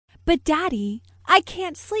"But, Daddy, I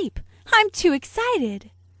can't sleep. I'm too excited."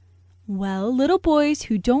 "Well, little boys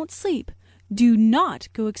who don't sleep do not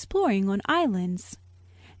go exploring on islands."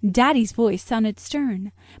 Daddy's voice sounded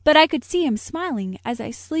stern, but I could see him smiling as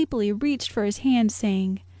I sleepily reached for his hand,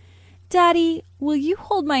 saying, "Daddy, will you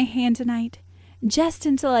hold my hand tonight, just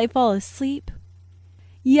until I fall asleep?"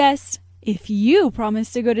 "Yes, if you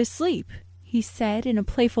promise to go to sleep," he said in a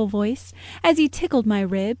playful voice as he tickled my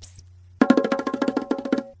ribs.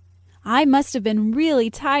 I must have been really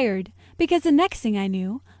tired, because the next thing I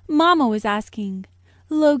knew, Mama was asking,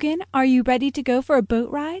 "Logan, are you ready to go for a boat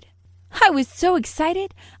ride?" I was so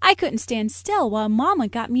excited I couldn't stand still while Mama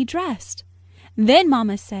got me dressed. Then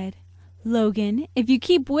Mama said, "Logan, if you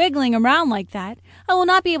keep wiggling around like that, I will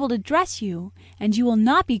not be able to dress you, and you will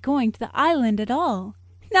not be going to the island at all.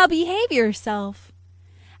 Now behave yourself."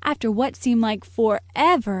 After what seemed like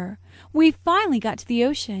forever, we finally got to the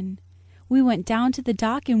ocean. We went down to the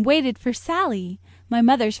dock and waited for Sally, my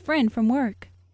mother's friend from work.